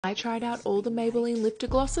I tried out all the Maybelline lifter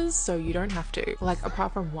glosses, so you don't have to. Like,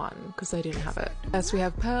 apart from one, because they didn't have it. First we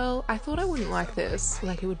have Pearl. I thought I wouldn't like this,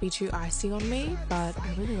 like it would be too icy on me, but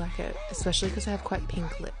I really like it, especially because I have quite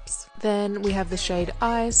pink lips. Then we have the shade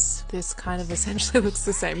Ice. This kind of essentially looks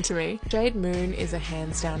the same to me. Shade Moon is a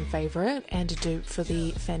hands down favourite and a dupe for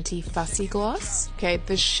the Fenty Fussy gloss. Okay,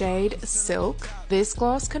 the shade Silk. This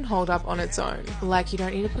gloss can hold up on its own. Like, you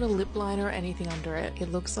don't need to put a lip liner or anything under it.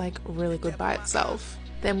 It looks like really good by itself.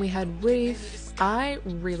 Then we had Reef. I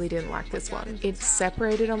really didn't like this one. It's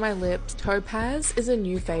separated on my lips. Topaz is a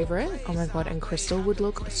new favourite. Oh my god, and Crystal would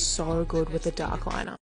look so good with a dark liner.